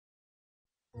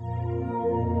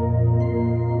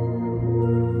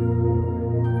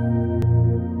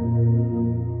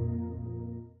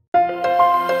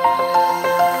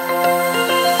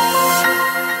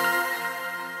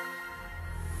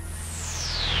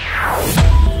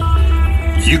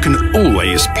You can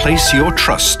always place your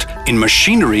trust in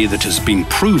machinery that has been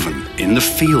proven in the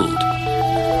field.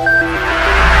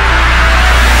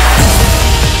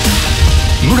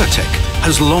 Muratec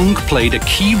has long played a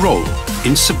key role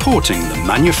in supporting the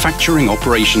manufacturing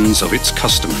operations of its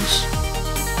customers.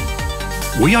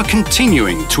 We are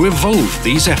continuing to evolve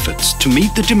these efforts to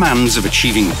meet the demands of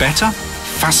achieving better,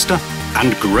 faster,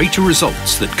 and greater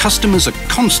results that customers are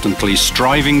constantly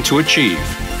striving to achieve.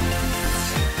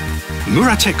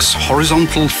 Muratec's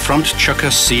horizontal front chucker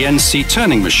CNC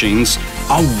turning machines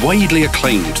are widely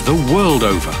acclaimed the world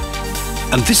over,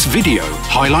 and this video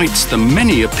highlights the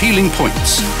many appealing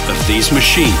points of these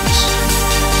machines.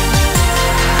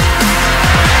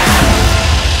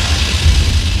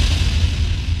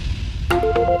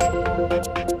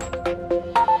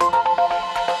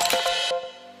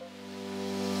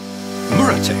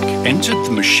 Muratec entered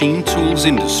the machine tools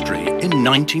industry in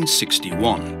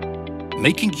 1961.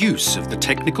 Making use of the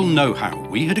technical know-how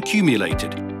we had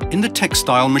accumulated in the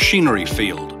textile machinery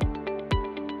field.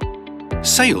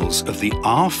 Sales of the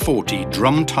R40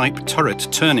 drum-type turret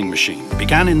turning machine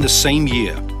began in the same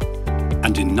year,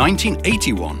 and in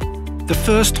 1981, the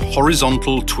first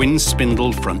horizontal twin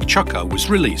spindle front chucker was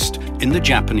released in the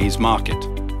Japanese market.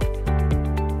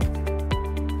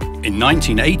 In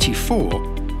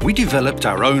 1984, we developed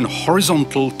our own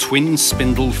horizontal twin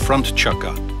spindle front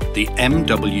chucker, the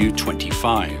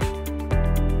MW25.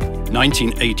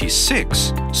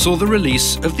 1986 saw the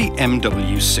release of the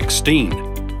MW16,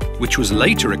 which was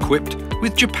later equipped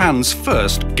with Japan's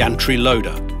first gantry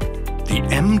loader. The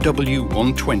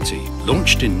MW120,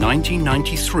 launched in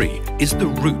 1993, is the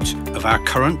root of our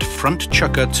current front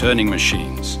chucker turning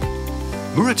machines.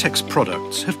 Muratec's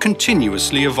products have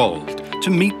continuously evolved to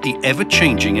meet the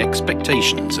ever-changing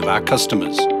expectations of our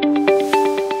customers.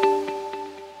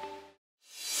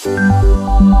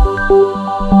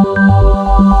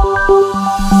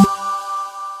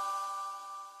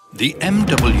 The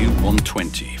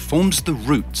MW120 forms the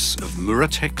roots of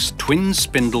Muratec's twin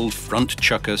spindle front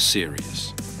chucker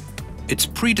series. Its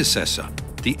predecessor,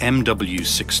 the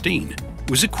MW16,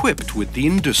 was equipped with the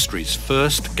industry's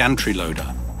first gantry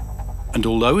loader, and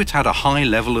although it had a high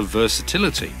level of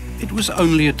versatility, it was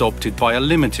only adopted by a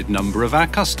limited number of our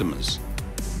customers.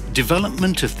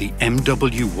 Development of the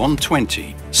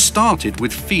MW120 started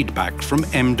with feedback from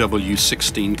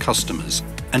MW16 customers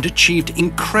and achieved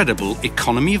incredible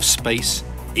economy of space,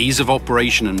 ease of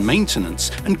operation and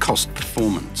maintenance, and cost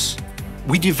performance.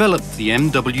 We developed the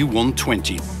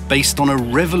MW120 based on a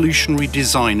revolutionary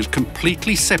design of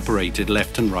completely separated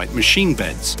left and right machine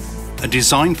beds, a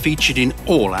design featured in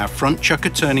all our front chucker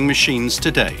turning machines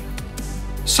today.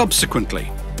 Subsequently,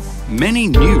 many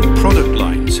new product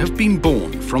lines have been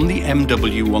born from the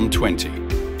MW120.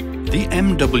 The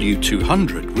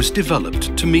MW200 was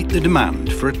developed to meet the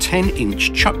demand for a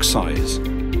 10-inch chuck size,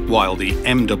 while the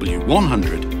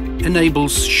MW100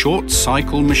 enables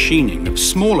short-cycle machining of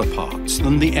smaller parts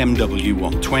than the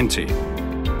MW120.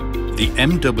 The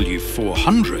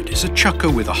MW400 is a chucker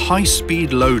with a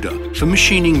high-speed loader for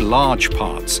machining large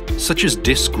parts, such as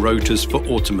disc rotors for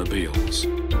automobiles.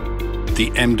 The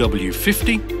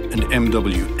MW50 and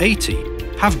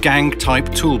MW80 have gang-type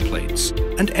tool plates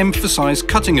and emphasize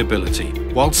cutting ability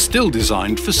while still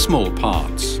designed for small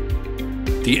parts.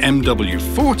 The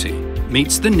MW40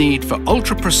 meets the need for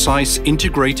ultra-precise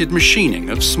integrated machining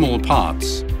of small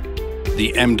parts.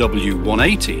 The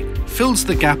MW180 fills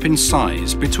the gap in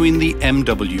size between the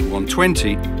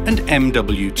MW120 and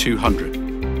MW200.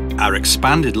 Our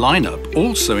expanded lineup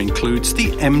also includes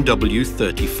the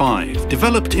MW35,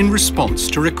 developed in response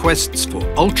to requests for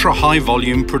ultra-high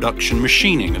volume production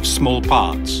machining of small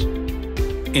parts.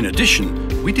 In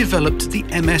addition, we developed the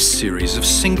MS series of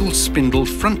single spindle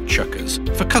front chuckers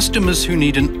for customers who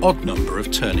need an odd number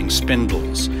of turning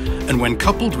spindles, and when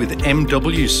coupled with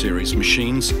MW series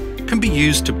machines, can be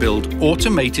used to build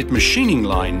automated machining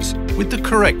lines with the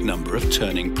correct number of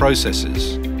turning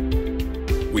processes.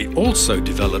 We also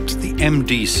developed the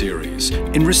MD series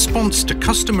in response to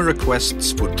customer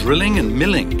requests for drilling and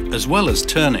milling as well as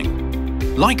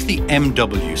turning. Like the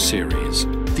MW series,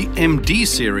 the MD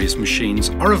series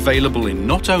machines are available in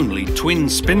not only twin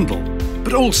spindle,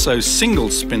 but also single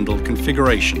spindle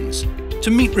configurations to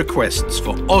meet requests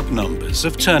for odd numbers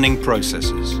of turning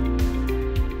processes.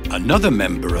 Another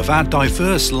member of our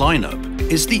diverse lineup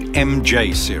is the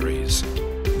MJ series.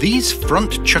 These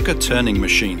front chucker turning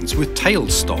machines with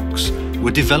tailstocks were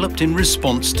developed in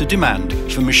response to demand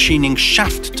for machining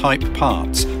shaft-type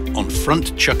parts on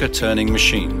front chucker turning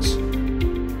machines.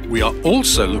 We are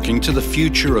also looking to the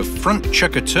future of front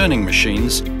chucker turning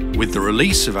machines with the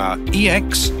release of our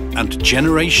EX and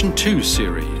Generation 2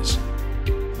 series.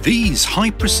 These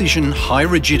high-precision,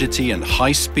 high-rigidity and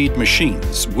high-speed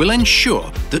machines will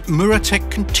ensure that Muratec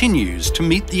continues to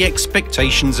meet the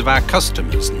expectations of our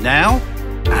customers now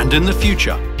and in the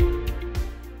future.